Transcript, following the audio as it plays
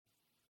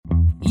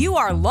You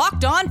are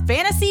Locked On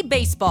Fantasy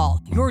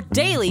Baseball, your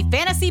daily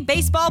fantasy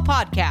baseball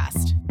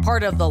podcast.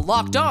 Part of the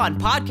Locked On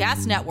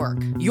Podcast Network,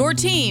 your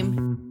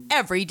team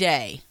every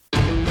day.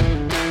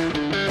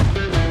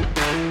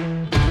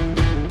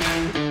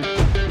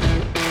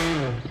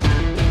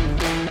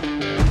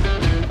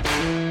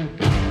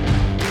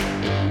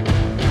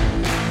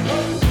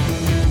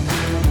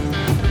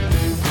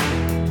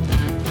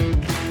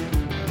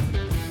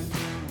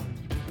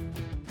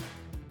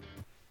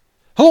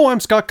 Hello,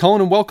 I'm Scott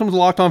Cullen, and welcome to the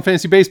Locked On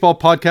Fantasy Baseball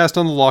podcast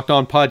on the Locked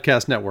On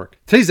Podcast Network.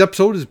 Today's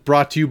episode is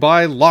brought to you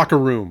by Locker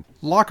Room.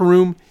 Locker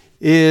Room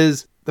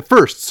is the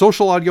first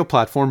social audio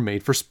platform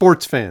made for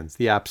sports fans.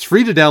 The app's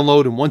free to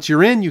download, and once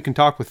you're in, you can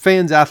talk with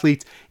fans,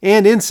 athletes,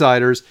 and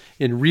insiders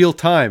in real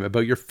time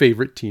about your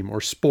favorite team or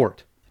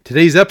sport.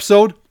 Today's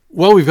episode,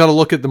 well, we've got to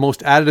look at the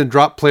most added and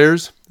dropped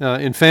players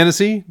in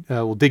fantasy.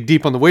 We'll dig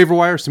deep on the waiver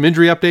wire, some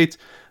injury updates,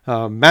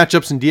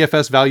 matchups and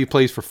DFS value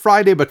plays for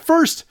Friday. But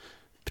first,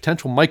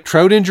 potential Mike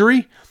Trout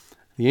injury.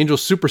 The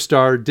Angels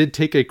superstar did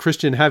take a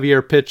Christian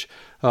Javier pitch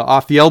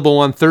off the elbow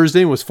on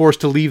Thursday and was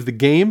forced to leave the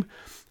game.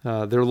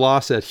 Their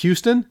loss at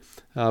Houston.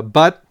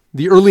 But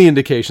the early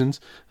indications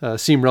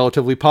seem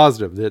relatively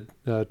positive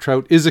that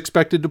Trout is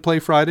expected to play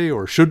Friday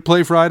or should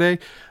play Friday.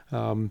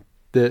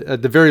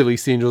 At the very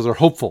least, the Angels are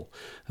hopeful.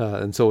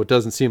 And so it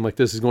doesn't seem like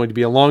this is going to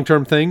be a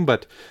long-term thing.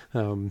 But,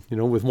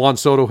 with Juan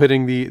Soto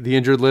hitting the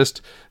injured list,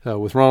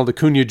 with Ronald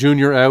Acuna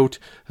Jr. out,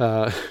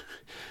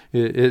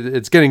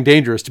 it's getting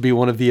dangerous to be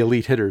one of the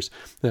elite hitters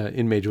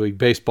in Major League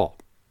Baseball.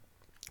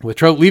 With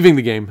Trout leaving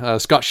the game,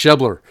 Scott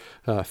Schebler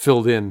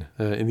filled in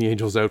the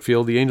Angels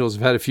outfield. The Angels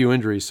have had a few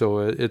injuries, so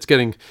it's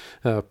getting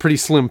pretty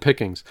slim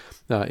pickings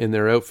in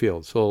their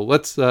outfield. So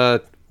let's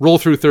roll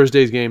through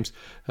Thursday's games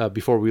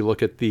before we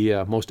look at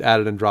the most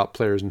added and dropped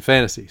players in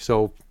fantasy.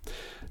 So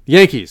the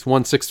Yankees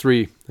won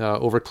 6-3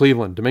 over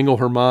Cleveland. Domingo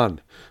Germán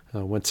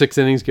went 6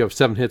 innings, gave up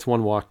 7 hits,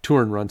 1 walk, 2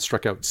 earned runs,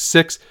 struck out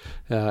 6.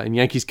 And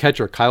Yankees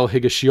catcher Kyle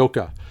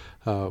Higashioka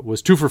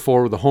was 2 for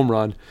 4 with a home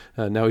run.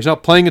 Now he's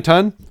not playing a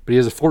ton, but he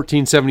has a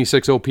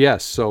 1476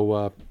 OPS,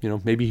 so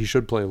maybe he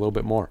should play a little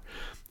bit more.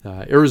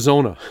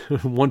 Arizona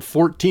won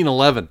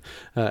 14-11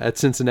 at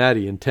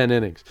Cincinnati in 10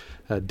 innings.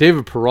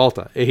 David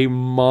Peralta, a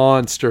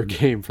monster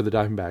game for the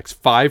Diamondbacks.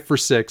 5 for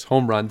 6,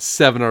 home run,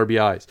 7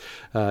 RBIs.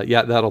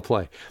 That'll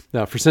play.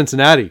 For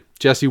Cincinnati,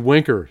 Jesse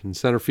Winker in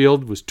center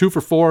field was 2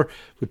 for 4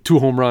 with 2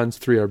 home runs,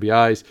 3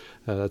 RBIs.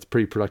 That's a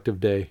pretty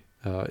productive day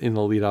in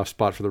the leadoff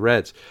spot for the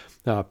Reds.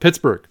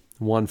 Pittsburgh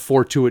won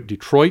 4-2 at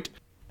Detroit.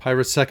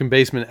 Pirates second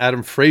baseman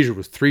Adam Frazier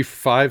was 3 for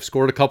 5,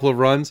 scored a couple of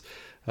runs.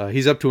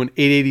 He's up to an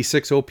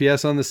 886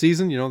 OPS on the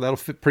season. That'll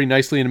fit pretty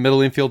nicely in a middle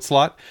infield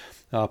slot.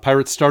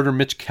 Pirates starter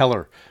Mitch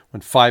Keller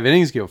went 5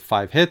 innings, gave up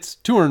 5 hits,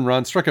 2 earned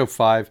runs, struck out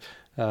 5.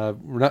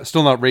 We're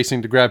still not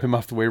racing to grab him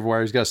off the waiver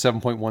wire. He's got a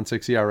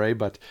 7.16 ERA,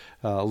 but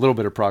a little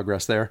bit of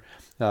progress there.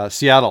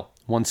 Seattle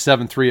won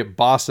 7-3 at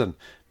Boston.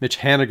 Mitch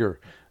Haniger,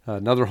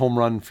 another home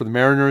run for the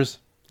Mariners.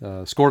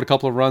 Scored a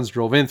couple of runs,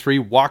 drove in 3,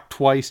 walked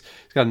twice.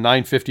 He's got a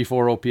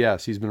 954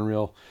 OPS. He's been a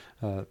real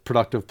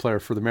productive player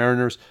for the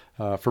Mariners.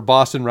 For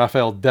Boston,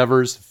 Rafael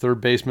Devers, third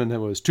baseman,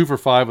 was 2 for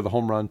 5 with a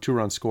home run, 2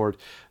 runs scored.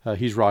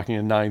 He's rocking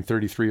a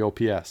 933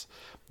 OPS.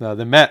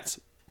 The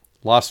Mets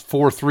lost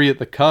 4-3 at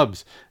the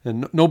Cubs,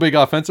 and no big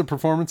offensive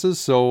performances,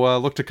 so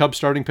look to Cubs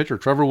starting pitcher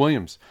Trevor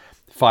Williams.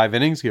 5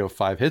 innings, gave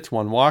 5 hits,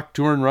 1 walk,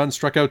 2 earned runs,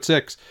 struck out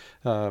 6.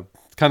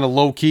 Kind of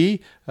low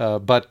key,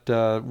 but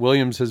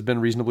Williams has been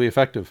reasonably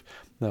effective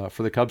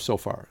for the Cubs so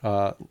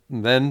far.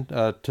 Then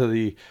to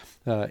the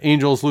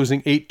Angels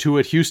losing 8-2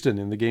 at Houston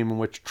in the game in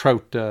which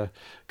Trout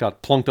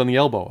got plunked on the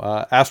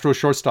elbow. Astros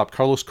shortstop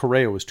Carlos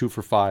Correa was 2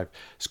 for 5,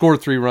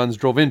 scored 3 runs,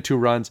 drove in 2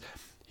 runs.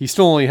 He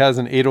still only has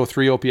an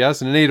 803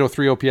 OPS, and an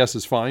 803 OPS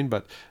is fine,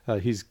 but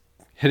he's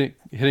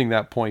hitting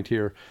that point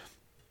here.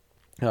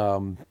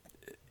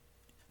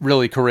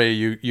 Really,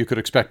 Correa, you could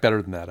expect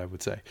better than that, I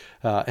would say.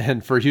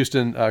 And for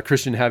Houston,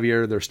 Christian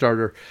Javier, their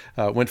starter,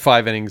 went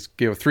 5 innings,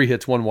 gave 3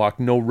 hits, 1 walk,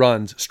 no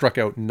runs, struck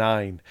out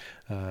 9.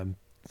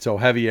 So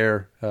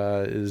Javier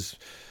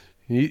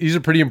he's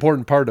a pretty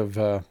important part of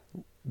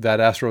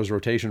that Astros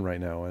rotation right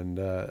now. And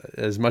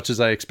as much as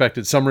I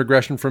expected some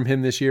regression from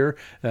him this year,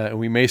 and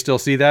we may still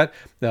see that,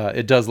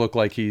 it does look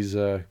like he's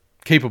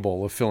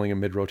capable of filling a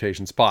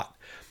mid-rotation spot.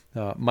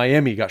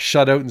 Miami got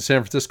shut out in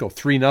San Francisco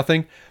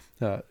 3-0.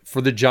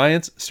 For the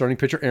Giants, starting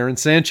pitcher Aaron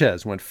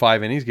Sanchez went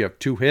 5 innings, gave up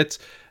 2 hits,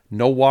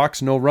 no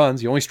walks, no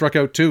runs. He only struck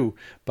out 2,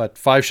 but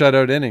 5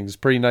 shutout innings.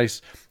 Pretty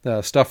nice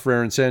stuff for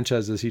Aaron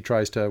Sanchez as he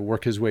tries to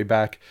work his way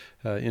back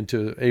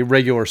into a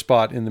regular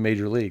spot in the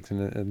major leagues.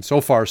 And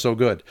so far, so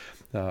good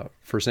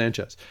for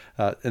Sanchez.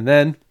 And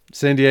then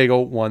San Diego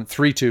won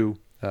 3-2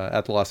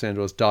 at the Los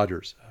Angeles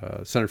Dodgers.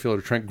 Center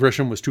fielder Trent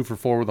Grisham was 2 for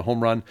 4 with a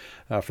home run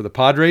for the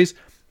Padres.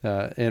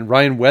 And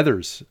Ryan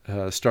Weathers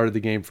started the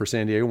game for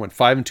San Diego, went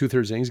 5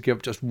 2/3 innings, gave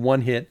up just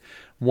 1 hit,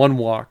 1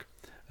 walk,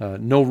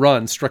 no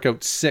runs, struck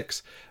out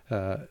 6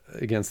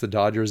 against the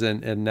Dodgers.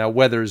 And now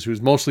Weathers,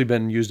 who's mostly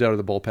been used out of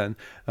the bullpen,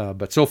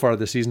 but so far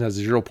this season has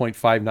a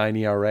 0.59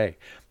 ERA.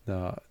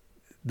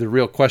 the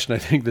real question I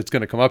think that's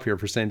going to come up here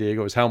for San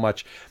Diego is how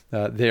much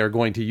they are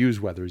going to use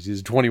Weathers.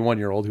 He's a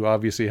 21-year-old who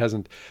obviously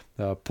hasn't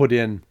put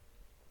in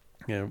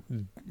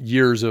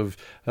years of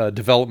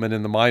development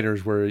in the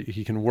minors where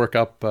he can work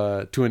up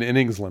to an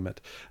innings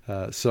limit.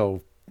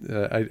 So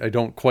I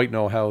don't quite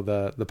know how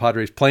the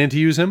Padres plan to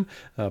use him,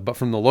 but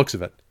from the looks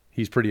of it,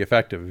 he's pretty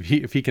effective.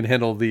 If he can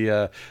handle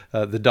the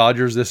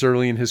Dodgers this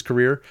early in his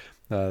career,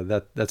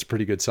 that's a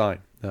pretty good sign.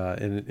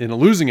 In a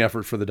losing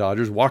effort for the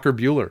Dodgers, Walker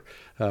Buehler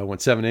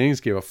went 7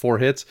 innings, gave up 4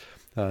 hits,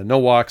 no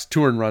walks,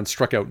 2 earned runs,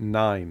 struck out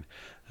 9.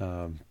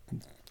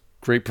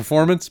 Great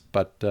performance,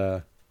 but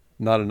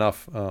not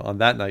enough on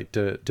that night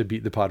to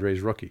beat the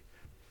Padres rookie.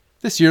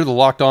 This year, the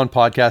Locked On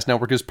Podcast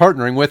Network is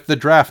partnering with the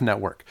Draft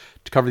Network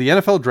to cover the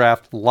NFL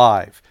Draft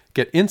live.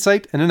 Get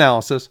insight and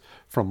analysis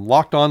from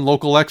Locked On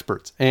local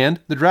experts and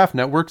the Draft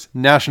Network's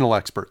national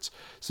experts.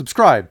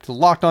 Subscribe to the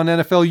Locked On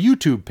NFL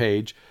YouTube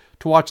page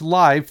to watch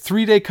live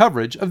 3-day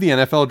coverage of the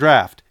NFL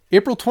Draft,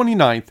 April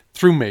 29th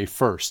through May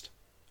 1st.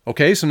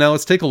 Okay, so now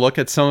let's take a look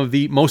at some of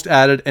the most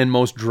added and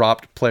most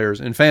dropped players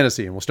in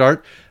fantasy. And we'll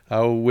start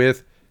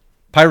with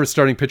Pirates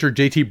starting pitcher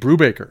JT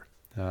Brubaker.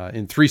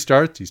 In 3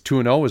 starts, he's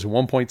 2-0 as a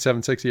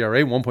 1.76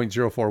 ERA,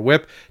 1.04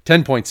 WHIP,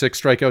 10.6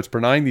 strikeouts per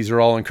 9. These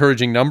are all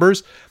encouraging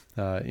numbers,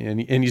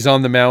 and he's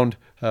on the mound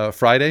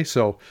Friday.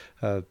 So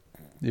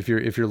if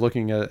you're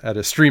looking at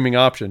a streaming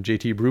option,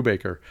 JT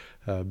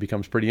Brubaker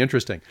becomes pretty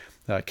interesting.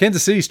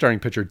 Kansas City starting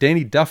pitcher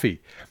Danny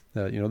Duffy,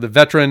 the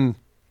veteran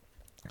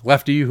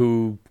lefty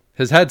who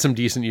has had some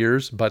decent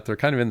years, but they're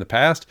kind of in the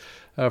past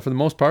for the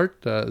most part.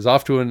 Is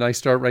off to a nice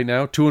start right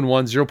now. 2-1,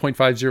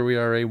 0.50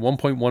 ERA,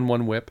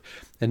 1.11 WHIP,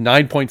 and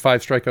 9.5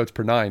 strikeouts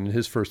per 9 in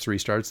his first 3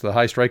 starts. The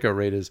high strikeout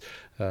rate is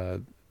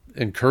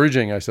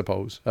encouraging, I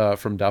suppose,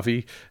 from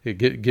Duffy.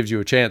 It gives you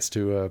a chance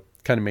to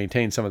kind of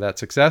maintain some of that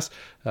success.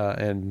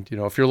 And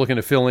if you're looking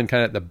to fill in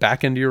kind of at the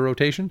back end of your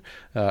rotation,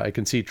 I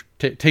can see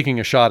taking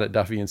a shot at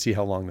Duffy and see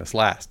how long this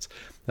lasts.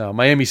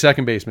 Miami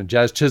second baseman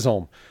Jazz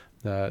Chisholm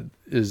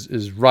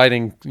is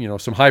riding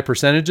some high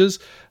percentages,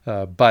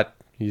 but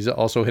he's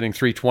also hitting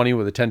 .320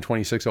 with a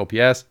 1026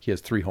 OPS. He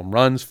has 3 home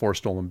runs, 4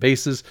 stolen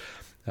bases,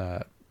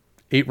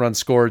 8 runs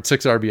scored,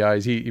 6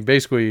 RBIs. He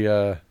basically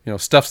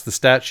stuffs the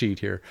stat sheet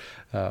here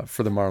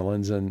for the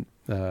Marlins. And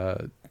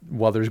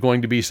while there's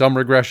going to be some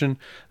regression,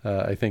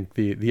 I think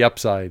the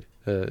upside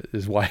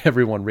is why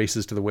everyone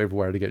races to the waiver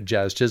wire to get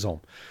Jazz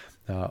Chisholm.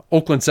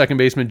 Oakland second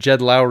baseman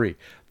Jed Lowry,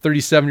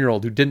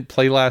 37-year-old who didn't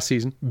play last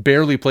season,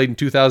 barely played in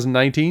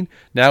 2019.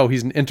 Now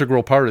he's an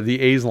integral part of the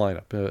A's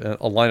lineup,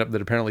 a lineup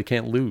that apparently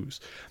can't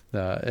lose.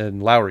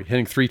 And Lowry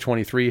hitting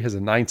 .323, has a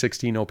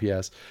 916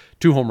 OPS,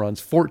 2 home runs,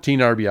 14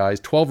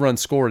 RBIs, 12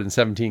 runs scored in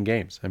 17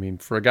 games. I mean,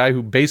 for a guy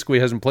who basically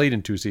hasn't played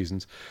in 2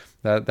 seasons,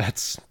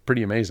 that's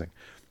pretty amazing.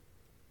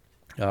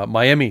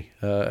 Miami,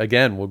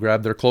 again, will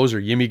grab their closer,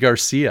 Yimi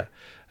Garcia.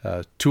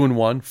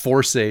 2-1,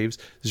 4 saves,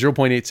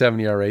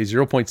 0.87 ERA,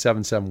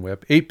 0.77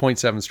 WHIP,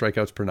 8.7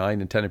 strikeouts per 9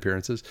 in 10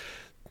 appearances.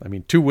 I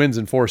mean, 2 wins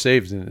and 4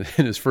 saves in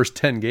his first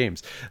 10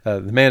 games.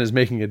 The man is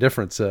making a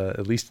difference,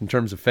 at least in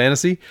terms of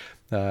fantasy.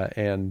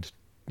 And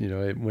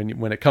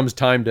when it comes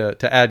time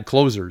to add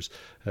closers,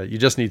 you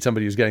just need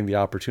somebody who's getting the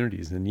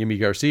opportunities. And Yimi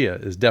Garcia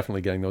is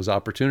definitely getting those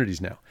opportunities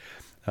now.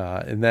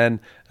 And then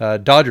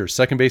Dodgers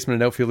second baseman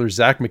and outfielder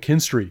Zach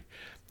McKinstry.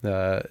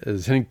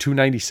 Is hitting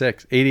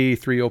 .296,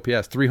 883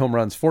 OPS, 3 home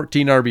runs,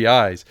 14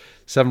 RBIs,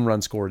 7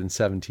 runs scored in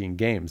 17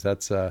 games.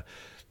 That's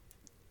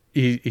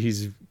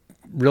he's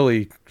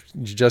really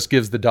just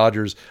gives the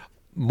Dodgers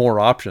more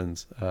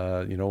options.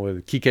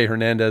 With Kike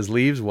Hernandez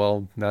leaves,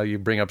 well, now you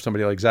bring up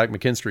somebody like Zach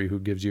McKinstry who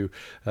gives you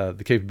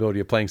the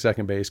capability of playing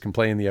second base, can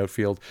play in the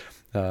outfield,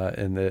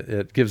 and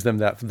it gives them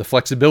the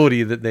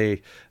flexibility that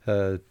they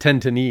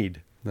tend to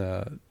need.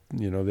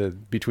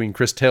 Between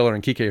Chris Taylor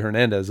and Kike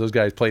Hernandez, those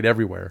guys played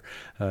everywhere.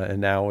 And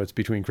now it's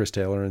between Chris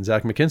Taylor and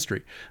Zach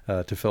McKinstry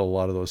to fill a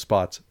lot of those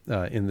spots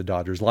in the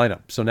Dodgers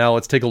lineup. So now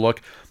let's take a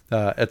look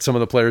at some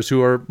of the players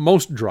who are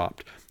most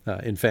dropped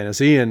in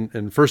fantasy.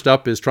 And first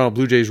up is Toronto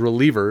Blue Jays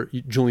reliever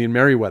Julian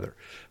Merryweather,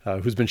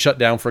 who's been shut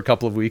down for a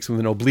couple of weeks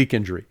with an oblique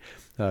injury.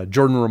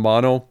 Jordan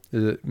Romano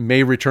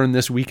may return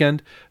this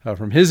weekend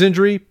from his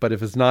injury, but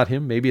if it's not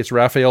him, maybe it's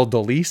Rafael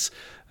Dolis.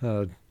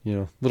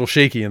 Little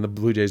shaky in the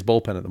Blue Jays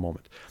bullpen at the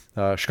moment.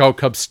 Chicago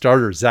Cubs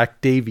starter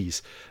Zach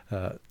Davies.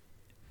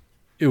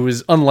 It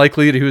was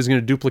unlikely that he was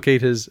going to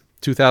duplicate his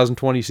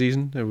 2020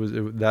 season.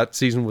 That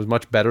season was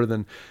much better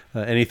than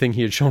anything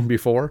he had shown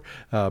before.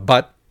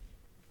 But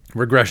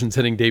regression's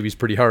hitting Davies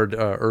pretty hard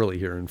early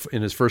here.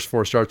 In his first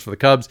 4 starts for the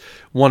Cubs,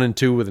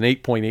 1-2 with an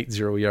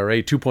 8.80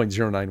 ERA,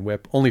 2.09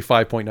 WHIP, only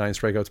 5.9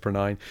 strikeouts per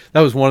 9.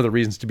 That was one of the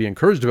reasons to be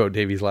encouraged about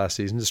Davies last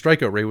season. His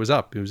strikeout rate was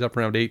up. It was up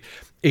around 8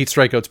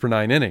 strikeouts per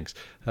 9 innings.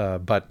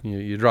 But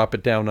you drop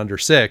it down under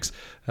 6,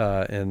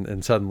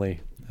 and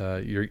suddenly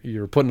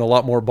you're putting a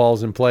lot more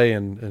balls in play,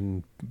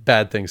 and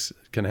bad things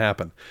can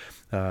happen.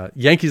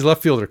 Yankees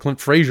left fielder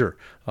Clint Frazier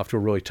off to a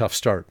really tough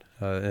start.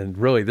 And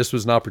really, this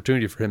was an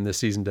opportunity for him this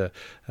season to,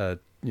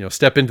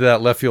 step into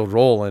that left field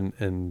role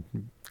and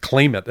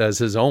claim it as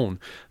his own.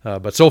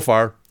 But so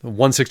far,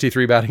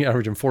 163 batting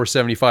average and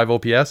 475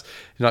 OPS,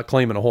 he's not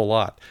claiming a whole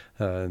lot.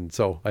 And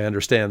so I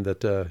understand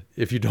that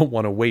if you don't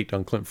want to wait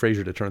on Clint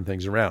Frazier to turn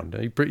things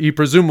around, he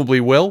presumably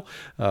will,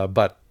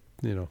 but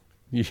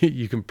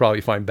you can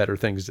probably find better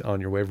things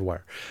on your waiver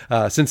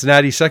wire.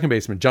 Cincinnati's second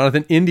baseman,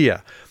 Jonathan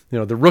India,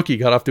 the rookie,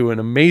 got off to an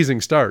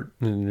amazing start,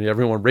 and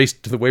everyone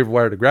raced to the waiver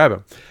wire to grab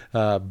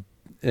him.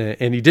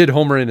 And he did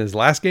homer in his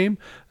last game,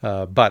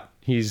 but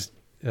he's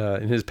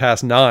in his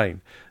past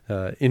 9,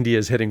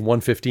 India's hitting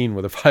 115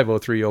 with a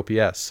 503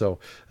 OPS. So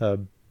a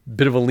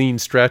bit of a lean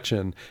stretch,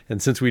 and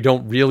since we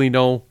don't really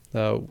know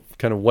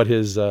kind of what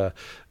his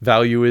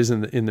value is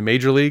in the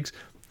major leagues,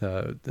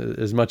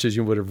 as much as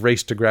you would have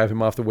raced to grab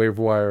him off the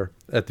waiver wire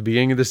at the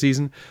beginning of the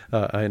season,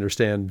 I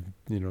understand,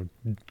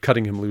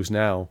 cutting him loose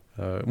now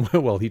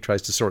while he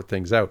tries to sort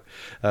things out.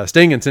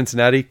 Staying in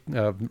Cincinnati,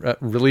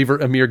 reliever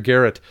Amir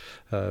Garrett,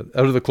 out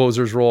of the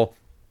closer's role,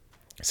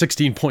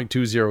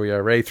 16.20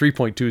 ERA,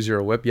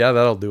 3.20 whip. Yeah,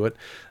 that'll do it.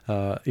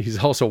 He's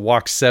also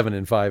walked 7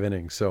 in 5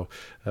 innings. So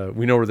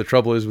we know where the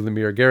trouble is with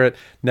Amir Garrett.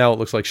 Now it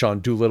looks like Sean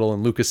Doolittle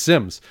and Lucas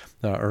Sims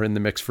are in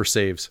the mix for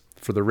saves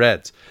for the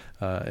Reds.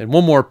 And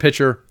one more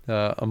pitcher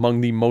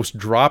among the most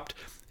dropped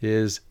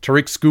is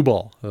Tariq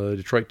Skubal, the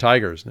Detroit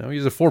Tigers. Now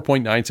he's a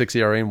 4.96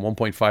 ERA and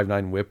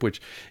 1.59 whip, which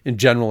in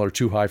general are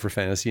too high for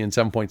fantasy, and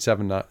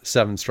 7.77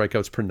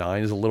 strikeouts per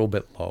 9 is a little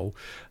bit low.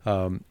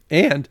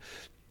 And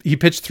he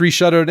pitched 3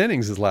 shutout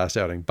innings his last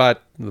outing.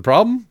 But the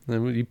problem,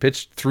 he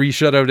pitched 3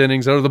 shutout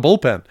innings out of the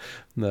bullpen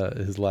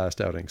his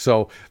last outing.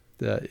 So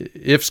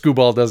if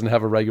Skubal doesn't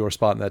have a regular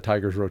spot in that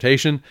Tigers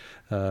rotation,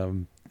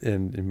 and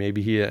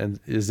maybe he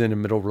is in a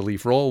middle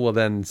relief role, well,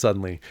 then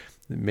suddenly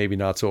maybe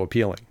not so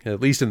appealing,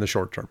 at least in the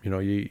short term.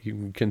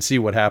 You can see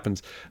what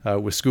happens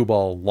with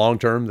Skubal long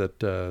term,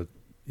 that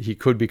he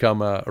could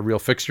become a real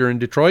fixture in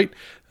Detroit,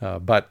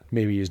 but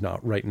maybe he's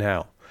not right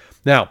now.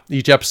 Now,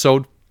 each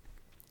episode,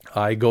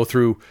 I go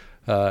through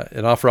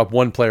and offer up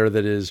one player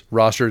that is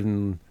rostered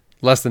in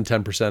less than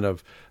 10%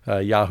 of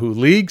Yahoo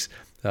leagues.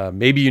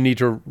 Maybe you need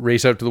to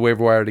race out to the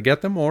waiver wire to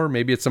get them, or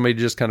maybe it's somebody to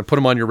just kind of put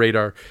them on your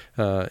radar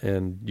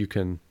and you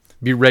can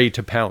be ready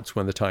to pounce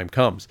when the time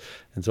comes.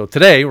 And so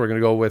today we're going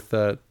to go with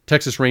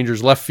Texas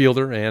Rangers left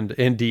fielder and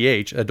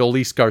DH,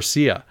 Adolis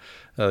Garcia.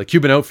 The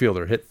Cuban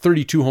outfielder hit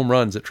 32 home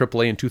runs at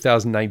AAA in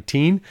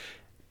 2019,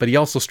 but he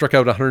also struck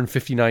out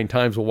 159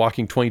 times while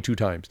walking 22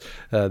 times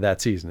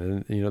that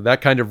season. And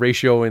that kind of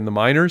ratio in the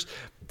minors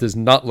does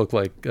not look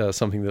like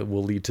something that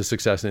will lead to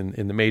success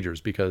in the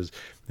majors, because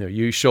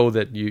you show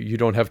that you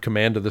don't have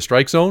command of the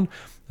strike zone.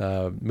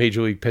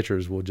 Major league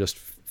pitchers will just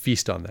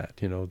feast on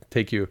that.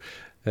 Take you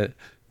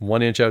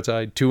 1 inch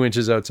outside, 2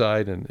 inches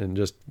outside, and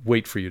just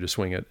wait for you to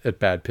swing at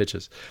bad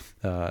pitches.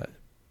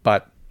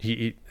 But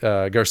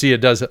Garcia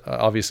does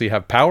obviously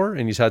have power,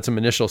 and he's had some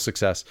initial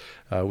success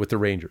with the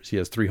Rangers. He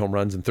has 3 home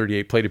runs and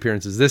 38 plate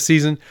appearances this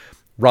season,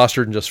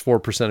 rostered in just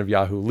 4% of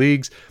Yahoo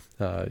leagues.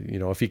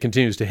 If he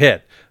continues to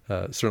hit,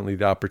 certainly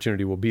the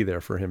opportunity will be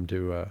there for him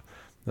to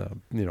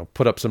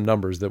put up some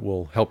numbers that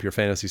will help your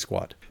fantasy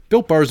squad.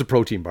 Built Bar is a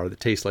protein bar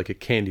that tastes like a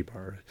candy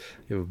bar.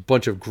 They have a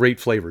bunch of great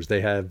flavors. They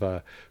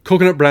have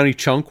Coconut Brownie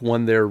Chunk,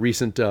 won their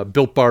recent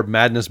Built Bar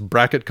Madness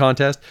Bracket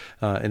contest,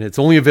 and it's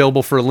only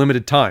available for a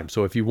limited time.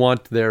 So if you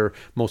want their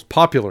most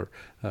popular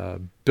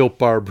Built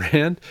Bar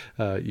brand,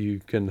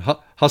 you can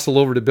hustle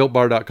over to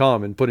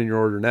BuiltBar.com and put in your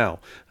order now.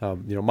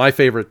 My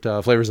favorite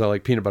flavors, I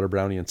like peanut butter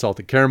brownie and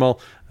salted caramel.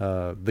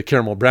 The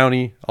caramel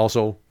brownie,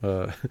 also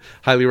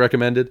highly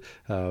recommended.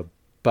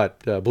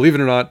 But believe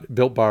it or not,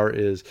 Built Bar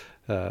is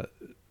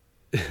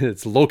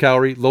it's low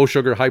calorie, low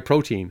sugar, high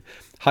protein,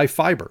 high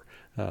fiber,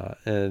 but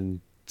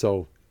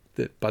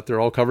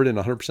they're all covered in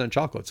 100%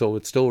 chocolate, so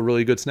it's still a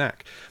really good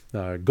snack.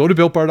 Go to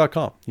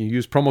BuiltBar.com. You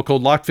use promo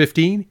code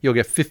LOCKED15, you'll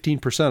get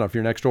 15% off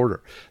your next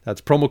order.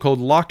 That's promo code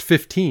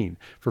LOCKED15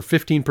 for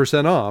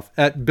 15% off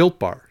at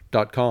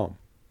BuiltBar.com.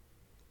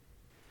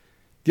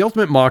 The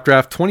Ultimate Mock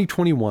Draft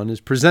 2021 is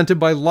presented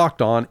by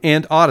Locked On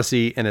and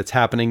Odyssey, and it's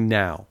happening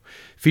now.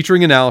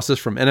 Featuring analysis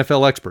from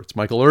NFL experts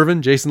Michael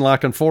Irvin, Jason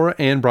LaConfora,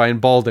 and Brian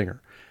Baldinger.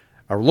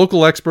 Our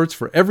local experts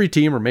for every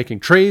team are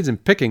making trades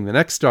and picking the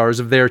next stars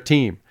of their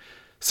team.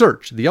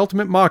 Search The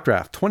Ultimate Mock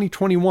Draft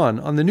 2021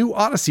 on the new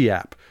Odyssey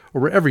app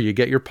or wherever you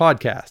get your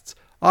podcasts.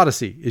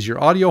 Odyssey is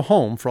your audio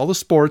home for all the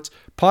sports,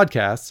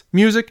 podcasts,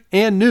 music,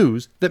 and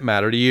news that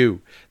matter to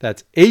you.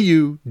 That's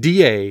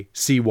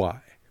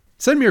AUDACY.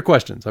 Send me your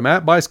questions. I'm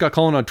at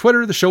 @ScottCullen on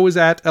Twitter. The show is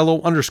at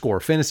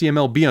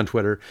 @LO_FantasyMLB on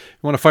Twitter. If you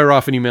want to fire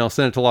off an email,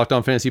 send it to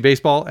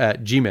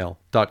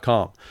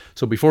LockedOnFantasyBaseball@gmail.com.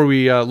 So before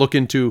we look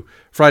into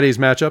Friday's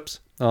matchups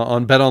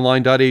on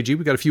betonline.ag,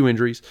 we got a few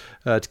injuries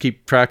to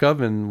keep track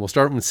of, and we'll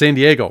start with San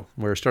Diego,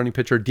 where starting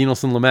pitcher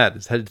Dinelson Lamet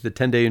is headed to the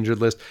 10-day injured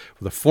list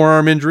with a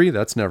forearm injury.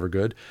 That's never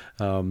good.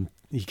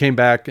 He came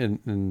back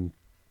and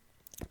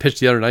pitched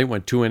the other night,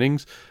 went 2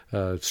 innings,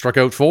 struck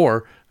out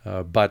 4,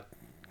 but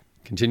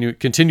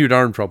continued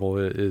arm trouble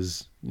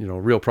is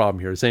a real problem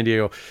here. San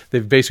Diego,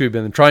 they've basically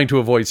been trying to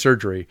avoid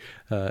surgery,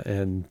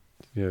 and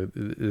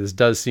this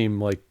does seem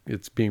like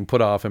it's being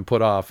put off,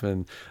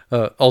 and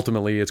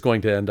ultimately it's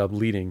going to end up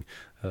leading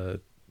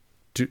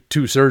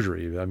to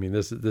surgery. I mean,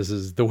 this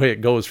is the way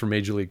it goes for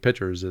major league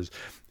pitchers. Is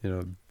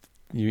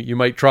you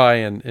might try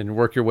and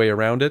work your way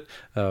around it,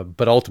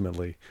 but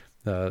ultimately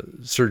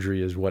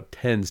surgery is what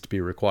tends to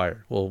be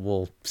required.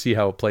 We'll see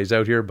how it plays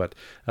out here, but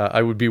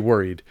I would be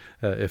worried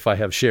if I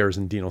have shares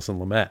in Dinelson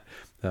Lamet.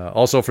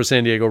 Also for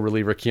San Diego,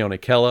 reliever Keone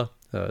Kela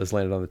has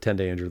landed on the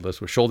 10-day injured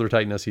list with shoulder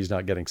tightness. He's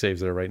not getting saves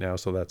there right now,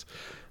 so that's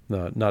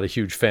not a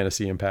huge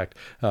fantasy impact.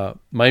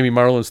 Miami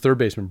Marlins third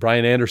baseman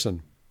Brian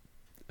Anderson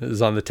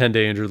is on the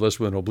 10-day injured list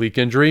with an oblique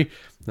injury.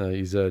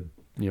 He's a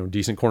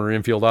decent corner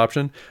infield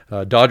option.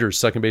 Dodgers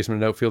second baseman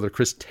and outfielder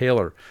Chris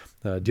Taylor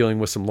dealing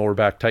with some lower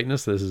back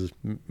tightness.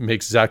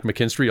 Makes Zach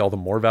McKinstry all the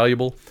more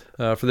valuable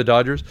for the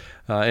Dodgers.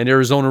 And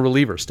Arizona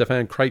reliever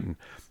Stephen Crichton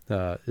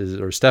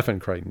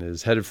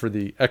is headed for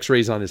the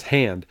X-rays on his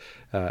hand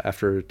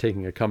after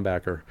taking a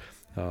comebacker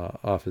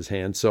off his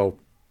hand. So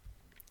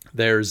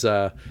there's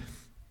a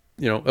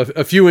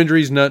few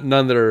injuries, none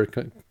that are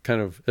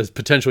kind of as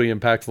potentially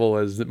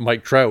impactful as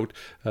Mike Trout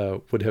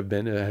would have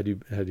been had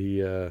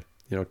he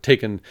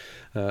taken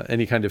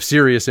any kind of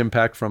serious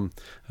impact from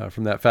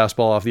that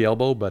fastball off the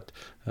elbow. But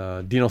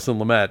Dinelson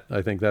Lamet,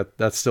 I think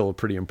that's still a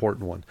pretty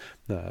important one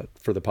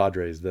for the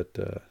Padres.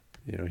 That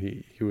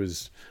he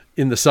was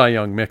in the Cy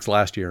Young mix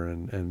last year,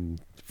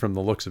 and from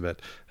the looks of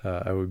it,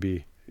 I would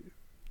be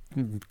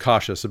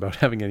cautious about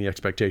having any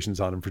expectations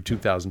on him for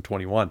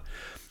 2021.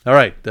 All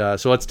right,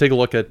 so let's take a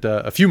look at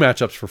a few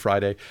matchups for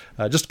Friday.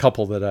 Just a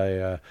couple that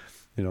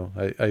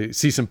I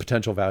see some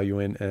potential value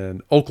in.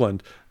 And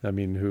Oakland, I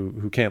mean,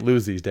 who can't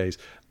lose these days,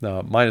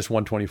 minus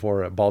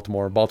 124 at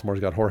Baltimore. Baltimore's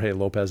got Jorge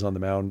Lopez on the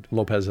mound.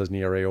 Lopez has an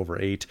ERA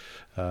over 8.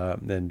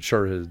 And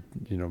sure,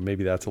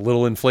 maybe that's a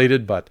little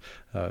inflated, but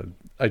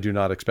I do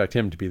not expect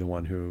him to be the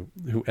one who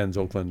ends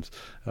Oakland's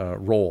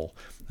roll.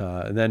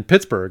 And then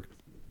Pittsburgh,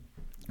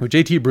 with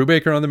JT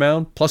Brubaker on the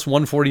mound, plus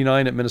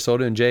 149 at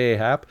Minnesota and J.A.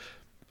 Happ.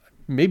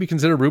 Maybe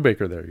consider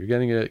Brubaker there. You're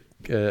getting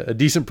a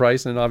decent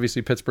price, and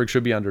obviously Pittsburgh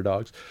should be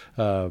underdogs.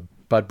 But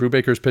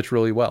Brubaker's pitched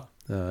really well.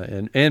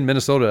 And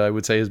Minnesota, I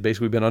would say, has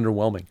basically been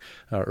underwhelming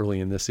early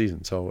in this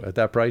season. So at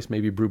that price,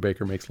 maybe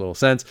Brubaker makes a little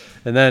sense.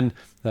 And then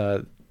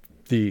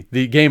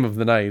the game of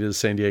the night is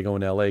San Diego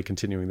and LA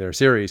continuing their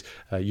series.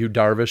 Yu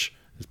Darvish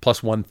is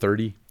plus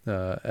 130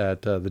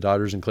 at the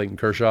Dodgers and Clayton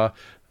Kershaw.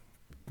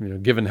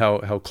 Given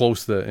how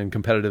close and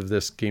competitive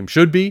this game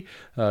should be,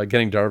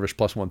 getting Darvish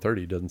plus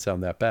 130 doesn't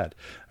sound that bad.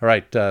 All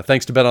right,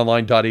 thanks to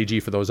betonline.ag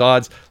for those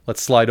odds.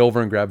 Let's slide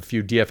over and grab a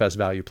few DFS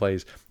value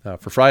plays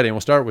for Friday. And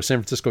we'll start with San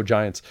Francisco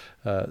Giants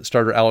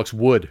starter Alex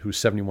Wood, who's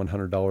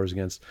 $7,100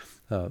 against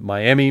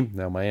Miami.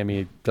 Now,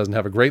 Miami doesn't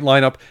have a great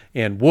lineup,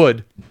 and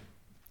Wood,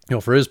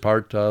 for his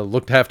part,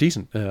 looked half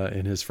decent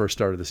in his first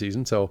start of the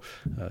season. So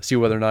see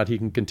whether or not he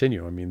can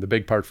continue. I mean, the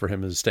big part for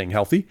him is staying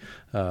healthy,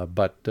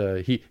 but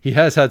he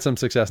has had some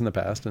success in the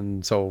past.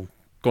 And so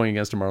going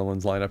against a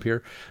Marlins lineup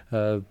here,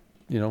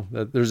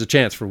 there's a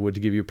chance for Wood to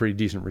give you a pretty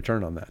decent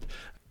return on that.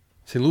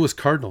 St. Louis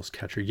Cardinals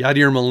catcher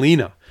Yadier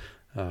Molina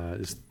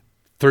is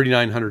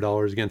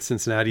 $3,900 against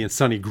Cincinnati and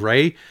Sonny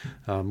Gray.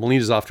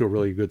 Molina's off to a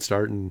really good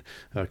start, and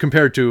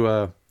compared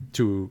to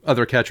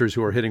other catchers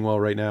who are hitting well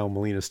right now,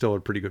 Molina's still at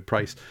a pretty good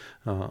price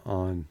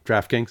on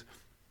DraftKings.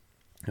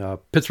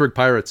 Pittsburgh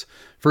Pirates,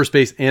 first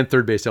base and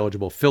third base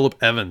eligible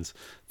Phillip Evans,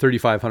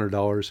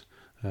 $3,500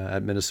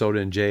 at Minnesota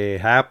and J.A.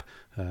 Happ.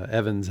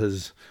 Evans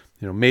has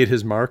made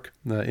his mark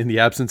in the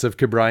absence of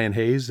Ke'Bryan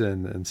Hayes,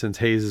 and since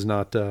Hayes is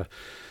not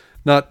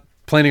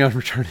planning on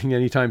returning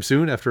anytime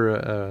soon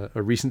after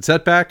a recent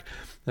setback,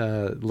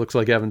 looks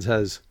like Evans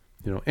has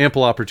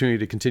ample opportunity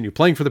to continue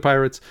playing for the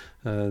Pirates.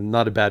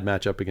 Not a bad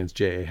matchup against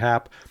J.A.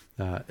 Happ.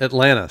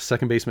 Atlanta,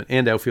 second baseman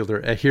and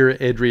outfielder Ehire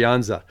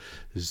Adrianza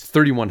is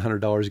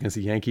 $3,100 against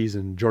the Yankees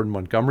and Jordan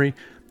Montgomery.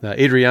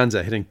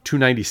 Adrianza hitting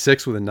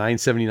 .296 with a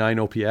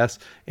 .979 OPS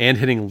and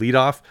hitting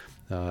leadoff.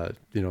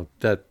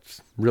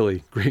 That's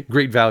really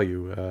great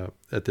value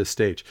at this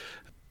stage.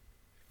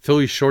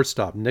 Phillies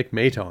shortstop Nick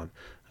Maton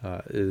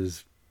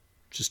is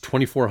just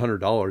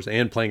 $2,400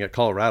 and playing at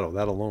Colorado.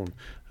 That alone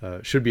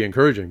should be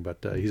encouraging,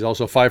 but he's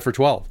also 5 for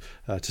 12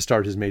 to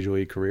start his major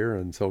league career.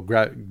 And so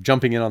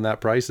jumping in on that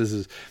price, this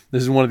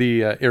is one of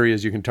the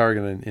areas you can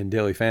target in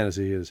daily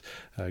fantasy is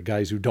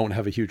guys who don't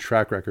have a huge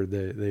track record.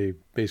 They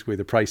basically,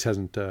 the price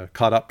hasn't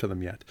caught up to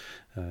them yet.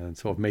 And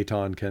so if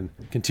Maton can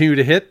continue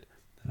to hit,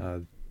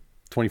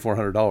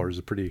 $2,400 is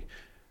a pretty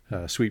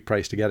sweet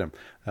price to get him.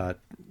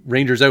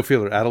 Rangers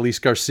outfielder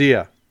Adolis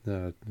Garcia,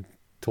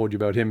 told you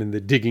about him in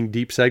the Digging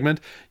Deep segment.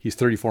 He's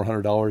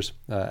 $3,400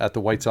 at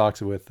the White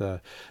Sox with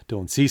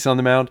Dylan Cease on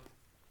the mound.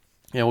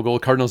 And we'll go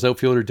with Cardinals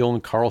outfielder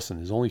Dylan Carlson.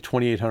 He's only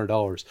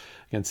 $2,800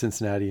 against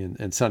Cincinnati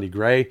and Sonny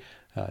Gray.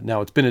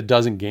 Now, it's been a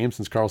dozen games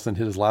since Carlson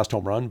hit his last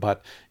home run,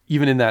 but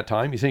even in that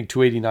time, he's hitting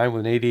 .289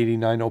 with an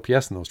 .889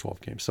 OPS in those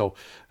 12 games. So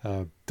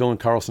Dylan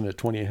Carlson at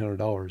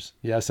 $2,800.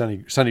 Yeah,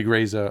 Sonny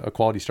Gray's a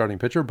quality starting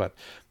pitcher, but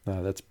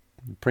that's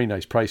a pretty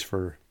nice price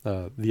for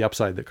the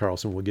upside that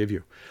Carlson will give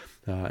you.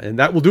 And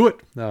that will do it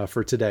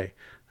for today.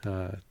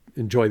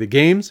 enjoy the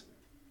games.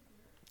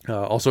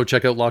 Also,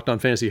 check out Locked On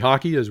Fantasy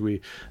Hockey as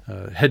we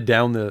head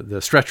down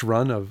the stretch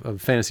run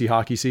of fantasy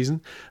hockey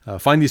season.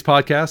 Find these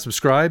podcasts,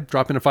 subscribe,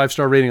 drop in a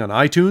 5-star rating on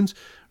iTunes,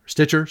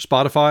 Stitcher,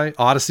 Spotify,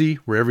 Odyssey,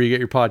 wherever you get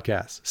your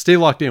podcasts. Stay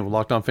locked in with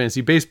Locked On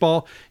Fantasy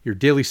Baseball, your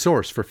daily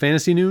source for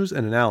fantasy news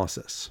and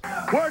analysis.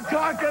 We're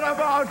talking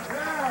about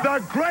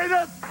the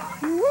greatest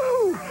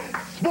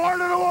sport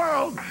in the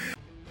world.